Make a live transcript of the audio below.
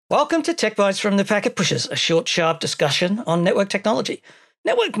Welcome to Tech Bites from the Packet Pushers, a short, sharp discussion on network technology.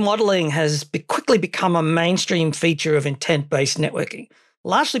 Network modeling has quickly become a mainstream feature of intent-based networking,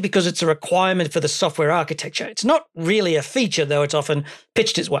 largely because it's a requirement for the software architecture. It's not really a feature, though it's often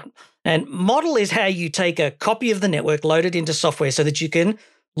pitched as one. And model is how you take a copy of the network, load it into software so that you can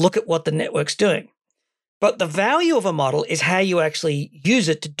look at what the network's doing. But the value of a model is how you actually use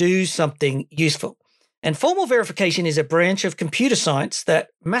it to do something useful. And formal verification is a branch of computer science that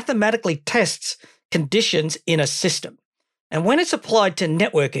mathematically tests conditions in a system. And when it's applied to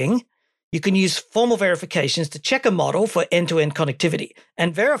networking, you can use formal verifications to check a model for end-to-end connectivity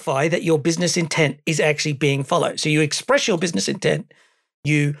and verify that your business intent is actually being followed. So you express your business intent,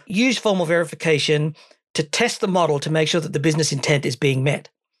 you use formal verification to test the model to make sure that the business intent is being met.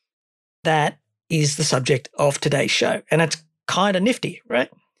 That is the subject of today's show. And it's kind of nifty,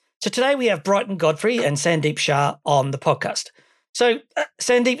 right? So today we have Brighton Godfrey and Sandeep Shah on the podcast. So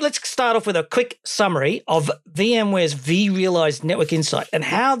Sandeep, let's start off with a quick summary of VMware's vRealize Network Insight and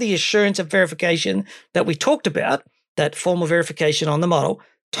how the assurance of verification that we talked about, that formal verification on the model,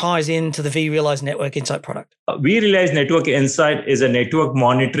 ties into the vRealize Network Insight product. vRealize Network Insight is a network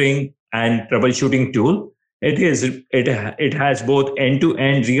monitoring and troubleshooting tool. It has both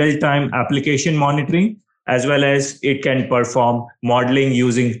end-to-end real-time application monitoring, as well as it can perform modeling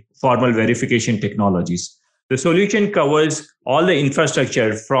using formal verification technologies. The solution covers all the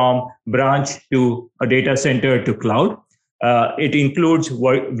infrastructure from branch to a data center to cloud. It includes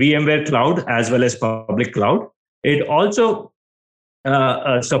VMware Cloud as well as public cloud. It also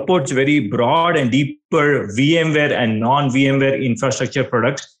supports very broad and deeper VMware and non-VMware infrastructure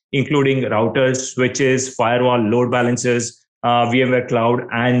products, including routers, switches, firewall, load balancers, VMware Cloud,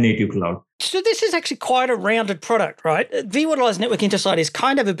 and native cloud. So this is actually quite a rounded product, right? vRealize Network Insight is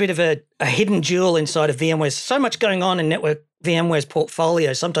kind of a bit of a hidden jewel inside of VMware. So much going on in VMware's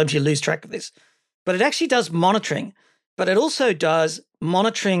portfolio. Sometimes you lose track of this. But it actually does monitoring. But it also does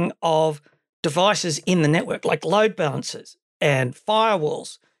monitoring of devices in the network, like load balancers and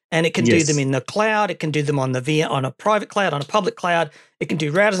firewalls. And it can do them in the cloud. It can do them on a private cloud, on a public cloud. It can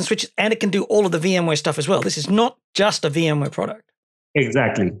do routers and switches, and it can do all of the VMware stuff as well. This is not just a VMware product.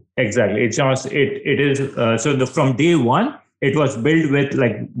 Exactly. It's just it is from day one, it was built with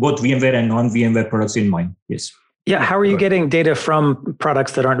like both VMware and non-VMware products in mind. Yes. Yeah. How are you getting data from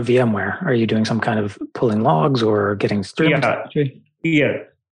products that aren't VMware? Are you doing some kind of pulling logs or getting streams? Yeah.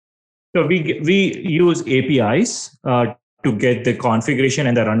 So we use APIs to get the configuration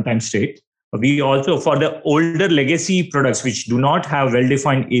and the runtime state. We also, for the older legacy products which do not have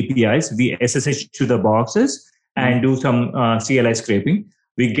well-defined APIs, we SSH to the boxes and do some CLI scraping.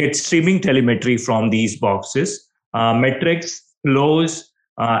 We get streaming telemetry from these boxes, metrics, flows,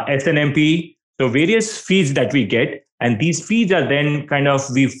 SNMP, so various feeds that we get. And these feeds are then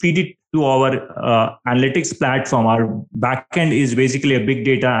we feed it to our analytics platform. Our backend is basically a big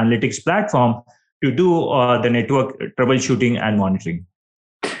data analytics platform to do the network troubleshooting and monitoring.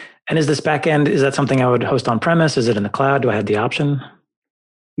 And is this backend, is that something I would host on premise? Is it in the cloud? Do I have the option?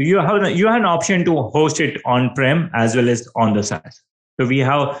 You have an option to host it on-prem as well as on the SaaS. So we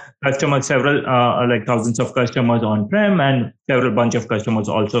have customers, several like thousands of customers on-prem and several bunch of customers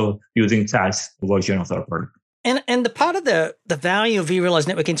also using SaaS version of our product. And the part of the value of vRealize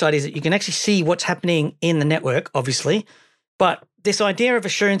Network Insight is that you can actually see what's happening in the network, obviously. But this idea of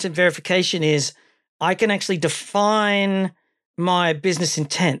assurance and verification is I can actually define my business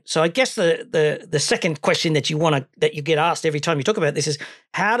intent. So I guess the second question that you get asked every time you talk about this is,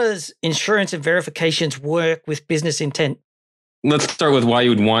 how does insurance and verifications work with business intent? Let's start with why you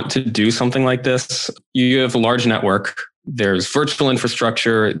would want to do something like this. You have a large network. There's virtual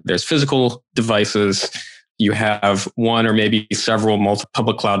infrastructure. There's physical devices. You have one or maybe several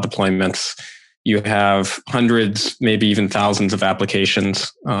multi-public cloud deployments. You have hundreds, maybe even thousands of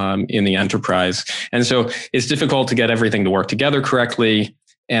applications in the enterprise. And so it's difficult to get everything to work together correctly.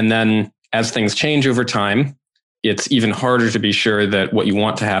 And then as things change over time, it's even harder to be sure that what you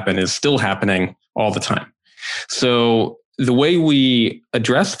want to happen is still happening all the time. So the way we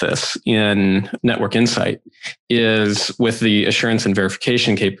address this in Network Insight is with the assurance and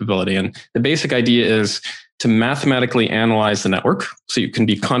verification capability. And the basic idea is to mathematically analyze the network so you can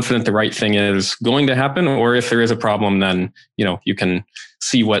be confident the right thing is going to happen, or if there is a problem, then you can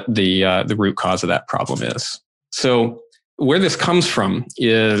see what the root cause of that problem is. So where this comes from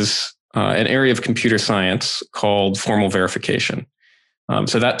is an area of computer science called formal verification.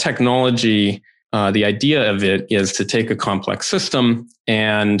 So that technology, the idea of it is to take a complex system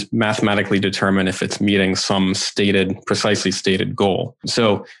and mathematically determine if it's meeting some precisely stated goal.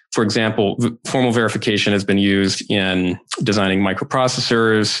 So For example, formal verification has been used in designing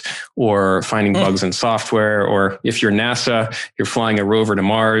microprocessors or finding bugs in software. Or if you're NASA, you're flying a rover to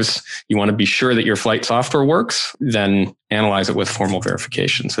Mars, you want to be sure that your flight software works, then analyze it with formal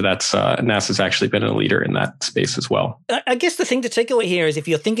verification. So that's NASA's actually been a leader in that space as well. I guess the thing to take away here is if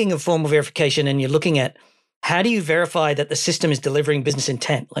you're thinking of formal verification and you're looking at how do you verify that the system is delivering business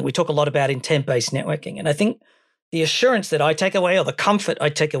intent? Like we talk a lot about intent-based networking. And I think the assurance that I take away or the comfort I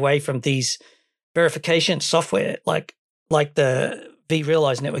take away from these verification software, like the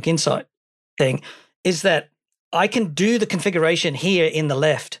vRealize Network Insight thing, is that I can do the configuration here in the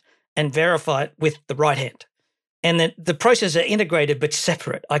left and verify it with the right hand. And that the processes are integrated but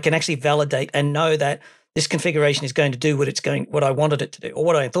separate. I can actually validate and know that this configuration is going to do what I wanted it to do or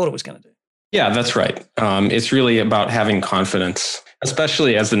what I thought it was going to do. Yeah, that's right. It's really about having confidence,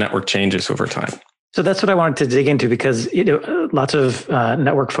 especially as the network changes over time. So that's what I wanted to dig into because lots of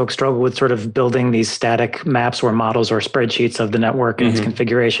network folks struggle with sort of building these static maps or models or spreadsheets of the network and its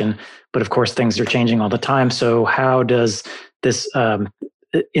configuration. But of course, things are changing all the time. So how does this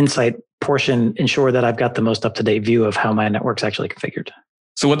insight portion ensure that I've got the most up-to-date view of how my network's actually configured?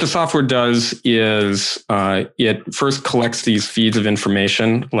 So what the software does is it first collects these feeds of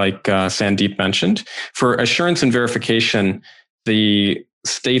information like Sandeep mentioned. For assurance and verification, the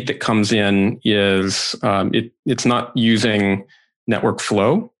state that comes in is it's not using network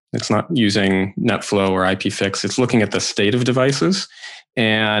flow. It's not using NetFlow or IPFix. It's looking at the state of devices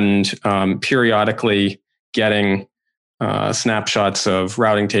and periodically getting snapshots of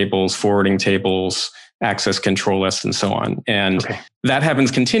routing tables, forwarding tables, access control lists, and so on. And that happens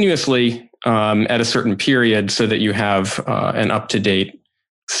continuously at a certain period so that you have an up-to-date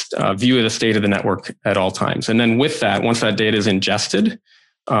view of the state of the network at all times. And then with that, once that data is ingested,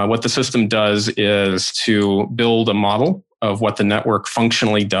 what the system does is to build a model of what the network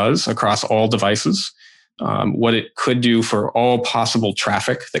functionally does across all devices, what it could do for all possible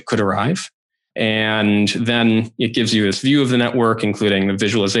traffic that could arrive. And then it gives you this view of the network, including the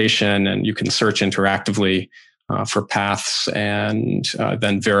visualization, and you can search interactively for paths and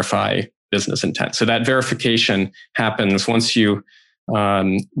then verify business intent. So that verification happens once you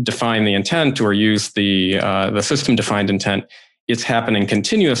define the intent or use the system-defined intent. It's happening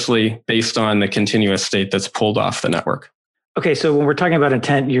continuously based on the continuous state that's pulled off the network. Okay, so when we're talking about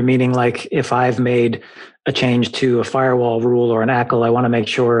intent, you're meaning like if I've made a change to a firewall rule or an ACL, I want to make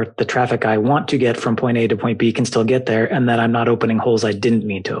sure the traffic I want to get from point A to point B can still get there and that I'm not opening holes I didn't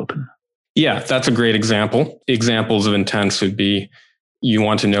mean to open. Yeah, that's a great example. Examples of intents would be you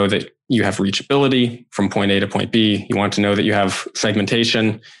want to know that you have reachability from point A to point B. You want to know that you have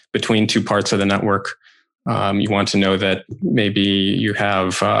segmentation between two parts of the network. You want to know that maybe you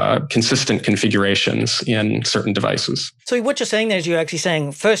have consistent configurations in certain devices. So what you're saying there is you're actually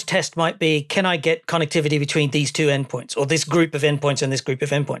saying first test might be, can I get connectivity between these two endpoints or this group of endpoints and this group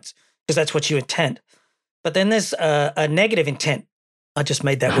of endpoints? Because that's what you intend. But then there's a negative intent. I just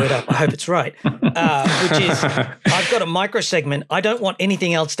made that word up. I hope it's right. Which is I've got a microsegment. I don't want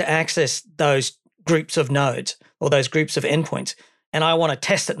anything else to access those groups of nodes or those groups of endpoints. And I want to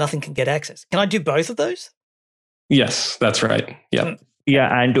test that nothing can get access. Can I do both of those? Yes, that's right. Yeah.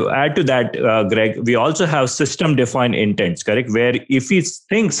 Yeah, and to add to that, Greg, we also have system-defined intents, correct? Where if we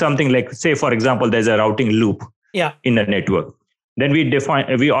think something like, say, for example, there's a routing loop in the network, then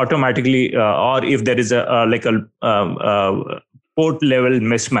we automatically, or if there is a port level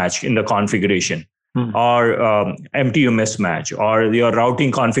mismatch in the configuration, or MTU mismatch, or your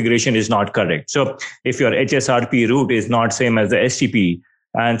routing configuration is not correct. So if your HSRP route is not same as the STP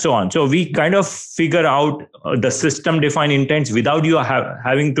and so on. So we kind of figure out the system defined intents without you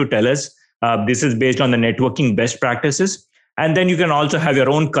having to tell us this is based on the networking best practices. And then you can also have your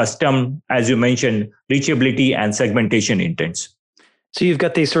own custom, as you mentioned, reachability and segmentation intents. So you've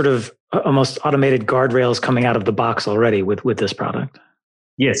got these sort of almost automated guardrails coming out of the box already with this product.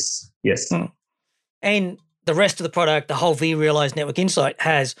 Yes. And the rest of the product, the whole vRealize Network Insight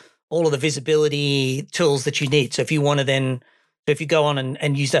has all of the visibility tools that you need. So if you want to then, if you go on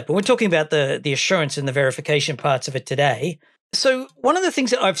and use that, but we're talking about the assurance and the verification parts of it today. So one of the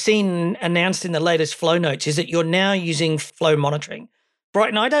things that I've seen announced in the latest flow notes is that you're now using flow monitoring.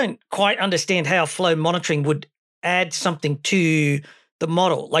 Brighton, I don't quite understand how flow monitoring would add something to the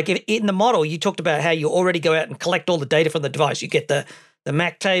model. Like in the model, you talked about how you already go out and collect all the data from the device. You get the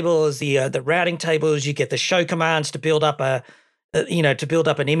MAC tables, the routing tables. You get the show commands to build up an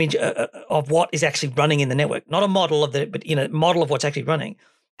image of what is actually running in the network. Not a model of model of what's actually running.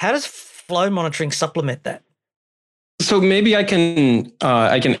 How does flow monitoring supplement that? So maybe I can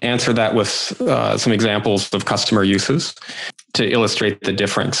answer that with some examples of customer uses to illustrate the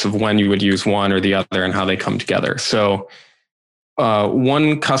difference of when you would use one or the other and how they come together. So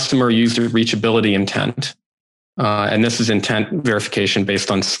one customer used a reachability intent, and this is intent verification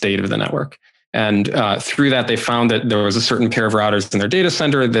based on state of the network. And through that, they found that there was a certain pair of routers in their data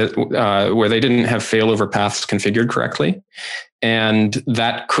center that where they didn't have failover paths configured correctly. And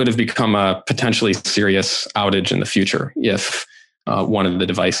that could have become a potentially serious outage in the future if one of the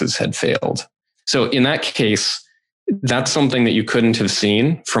devices had failed. So in that case, that's something that you couldn't have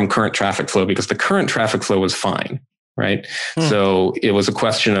seen from current traffic flow because the current traffic flow was fine, right? So it was a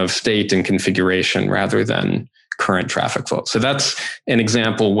question of state and configuration rather than current traffic flow. So that's an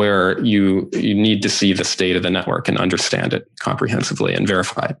example where you need to see the state of the network and understand it comprehensively and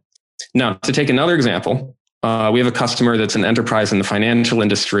verify it. Now, to take another example, we have a customer that's an enterprise in the financial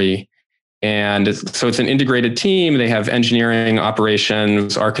industry. And so it's an integrated team. They have engineering,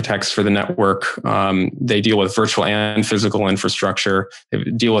 operations, architects for the network. They deal with virtual and physical infrastructure. They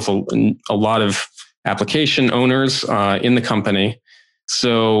deal with a lot of application owners in the company.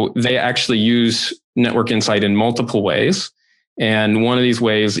 So they actually use Network Insight in multiple ways. And one of these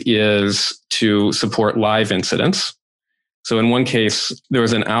ways is to support live incidents. So in one case, there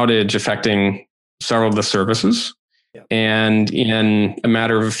was an outage affecting several of the services. Yep. And in a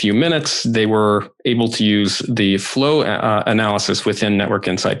matter of a few minutes, they were able to use the flow analysis within Network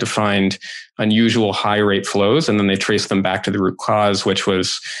Insight to find unusual high rate flows. And then they traced them back to the root cause, which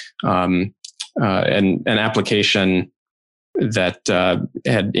was an application that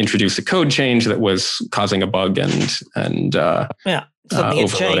had introduced a code change that was causing a bug and something had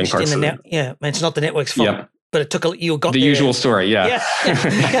changed in the net. Yeah, it's not the network's fault. Yep. But it took you got the usual story, yeah.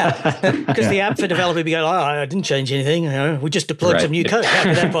 Because the app for developer would be going, I didn't change anything. We just deployed some new code. How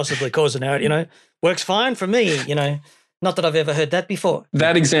could that possibly cause an error? Works fine for me. Not that I've ever heard that before.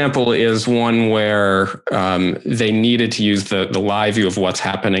 That example is one where they needed to use the live view of what's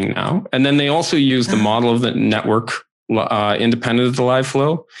happening now, and then they also use the model of the network independent of the live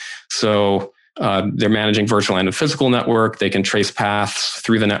flow. So they're managing virtual and a physical network. They can trace paths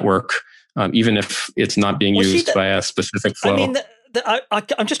through the network. Even if it's not being used by a specific flow. I mean,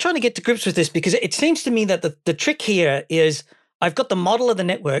 I'm just trying to get to grips with this because it seems to me that the trick here is I've got the model of the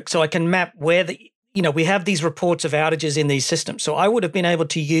network, so I can map where we have these reports of outages in these systems. So I would have been able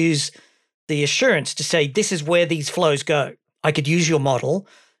to use the assurance to say, this is where these flows go. I could use your model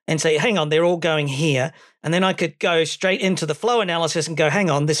and say, hang on, they're all going here. And then I could go straight into the flow analysis and go, hang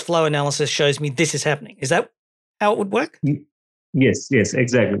on, this flow analysis shows me this is happening. Is that how it would work? Yes,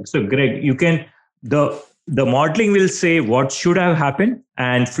 exactly. So Greg, you can, the modeling will say what should have happened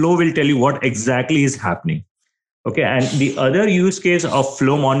and flow will tell you what exactly is happening. Okay. And the other use case of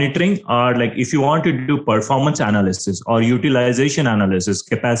flow monitoring are like, if you want to do performance analysis or utilization analysis,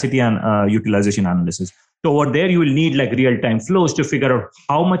 capacity and utilization analysis. So over there, you will need like real-time flows to figure out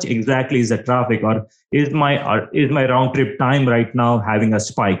how much exactly is the traffic or is my round trip time right now having a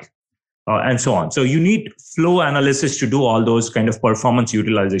spike? And so on. So you need flow analysis to do all those kind of performance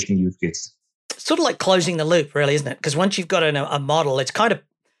utilization use cases. Sort of like closing the loop, really, isn't it? Because once you've got a model, it's kind of,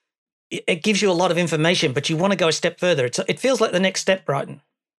 it gives you a lot of information, but you want to go a step further. It feels like the next step, Brighton.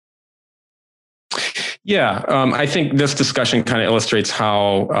 Yeah, I think this discussion kind of illustrates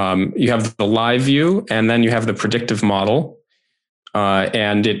how you have the live view and then you have the predictive model,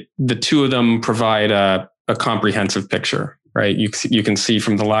 and the two of them provide a comprehensive picture. Right, you can see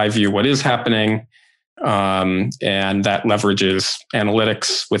from the live view what is happening, and that leverages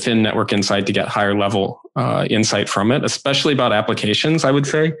analytics within Network Insight to get higher level insight from it, especially about applications. I would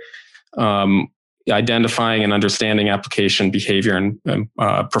say identifying and understanding application behavior and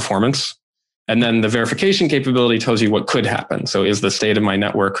performance, and then the verification capability tells you what could happen. So, is the state of my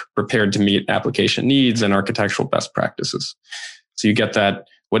network prepared to meet application needs and architectural best practices? So you get that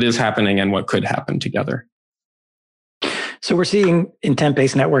what is happening and what could happen together. So we're seeing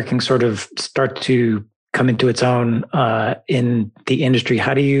intent-based networking sort of start to come into its own in the industry.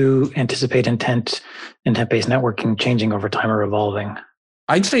 How do you anticipate intent-based networking changing over time or evolving?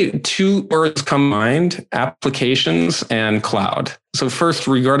 I'd say two words come to mind: applications and cloud. So first,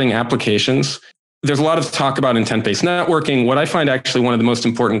 regarding applications, there's a lot of talk about intent-based networking. What I find actually one of the most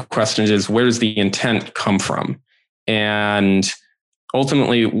important questions is, where does the intent come from? And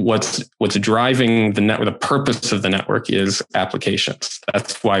ultimately, what's driving the network, the purpose of the network is applications.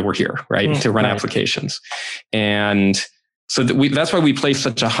 That's why we're here, right? To run applications. And so that's why we place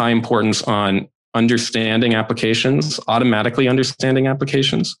such a high importance on understanding applications, automatically understanding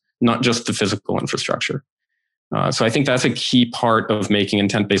applications, not just the physical infrastructure. So I think that's a key part of making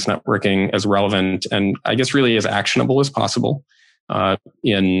intent-based networking as relevant and I guess really as actionable as possible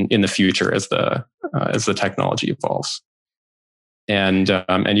in the future as the technology evolves. And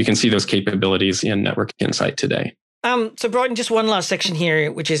you can see those capabilities in Network Insight today. So Brighton, just one last section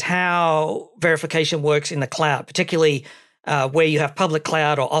here, which is how verification works in the cloud, particularly where you have public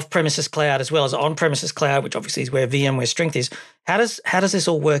cloud or off-premises cloud as well as on-premises cloud, which obviously is where VMware's strength is. How does this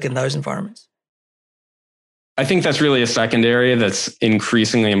all work in those environments? I think that's really a second area that's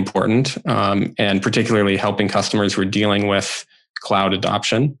increasingly important, and particularly helping customers who are dealing with cloud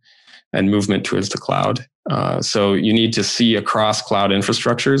adoption and movement towards the cloud. So you need to see across cloud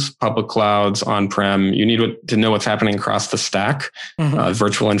infrastructures, public clouds, on-prem. You need to know what's happening across the stack,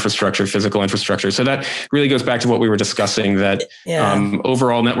 virtual infrastructure, physical infrastructure. So that really goes back to what we were discussing, that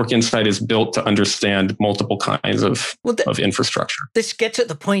overall Network Insight is built to understand multiple kinds of infrastructure. This gets at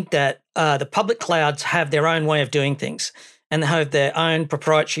the point that the public clouds have their own way of doing things and they have their own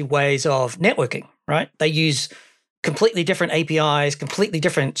proprietary ways of networking, right? They use completely different APIs, completely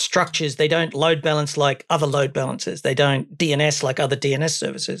different structures. They don't load balance like other load balancers. They don't DNS like other DNS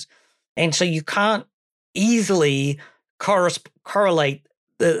services. And so you can't easily correlate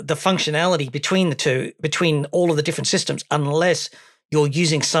the functionality between the two, between all of the different systems, unless you're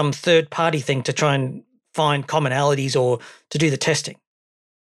using some third-party thing to try and find commonalities or to do the testing.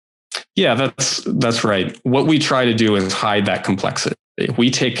 Yeah, that's right. What we try to do is hide that complexity.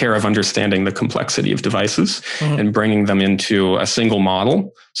 We take care of understanding the complexity of devices and bringing them into a single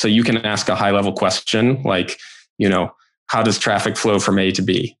model. So you can ask a high-level question like, how does traffic flow from A to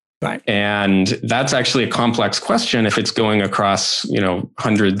B? Right. And that's actually a complex question if it's going across,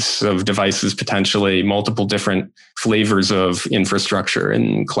 hundreds of devices, potentially multiple different flavors of infrastructure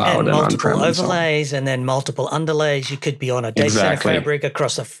in cloud and on-prem. Multiple overlays and then multiple underlays. You could be on a data center fabric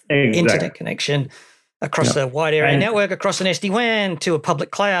across a internet connection, across a wide area network, across an SD-WAN to a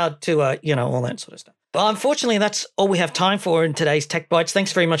public cloud to all that sort of stuff. Well, unfortunately, that's all we have time for in today's Tech Bites.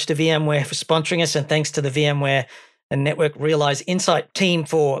 Thanks very much to VMware for sponsoring us, and thanks to the VMware and Network Realize Insight team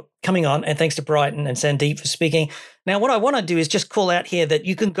for coming on, and thanks to Brighton and Sandeep for speaking. Now, what I want to do is just call out here that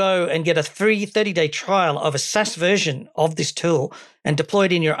you can go and get a 30-day trial of a SaaS version of this tool and deploy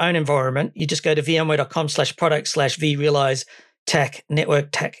it in your own environment. You just go to vmware.com/product/vRealize Tech Network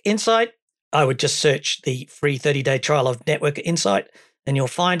Tech Insight. I would just search the free 30-day trial of Network Insight and you'll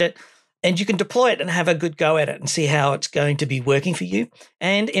find it. And you can deploy it and have a good go at it and see how it's going to be working for you.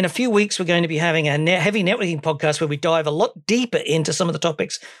 And in a few weeks, we're going to be having a heavy networking podcast where we dive a lot deeper into some of the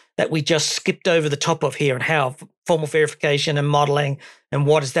topics that we just skipped over the top of here and how formal verification and modeling and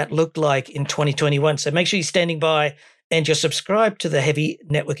what does that look like in 2021. So make sure you're standing by and you're subscribed to the Heavy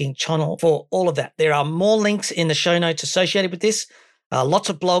Networking channel for all of that. There are more links in the show notes associated with this. Lots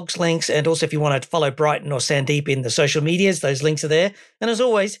of blogs, links, and also if you want to follow Brighton or Sandeep in the social medias, those links are there. And as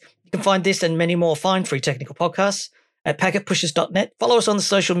always, you can find this and many more fine free technical podcasts at packetpushers.net. Follow us on the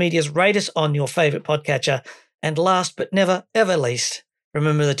social medias, rate us on your favorite podcatcher. And last but never, ever least,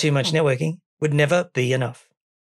 remember that too much networking would never be enough.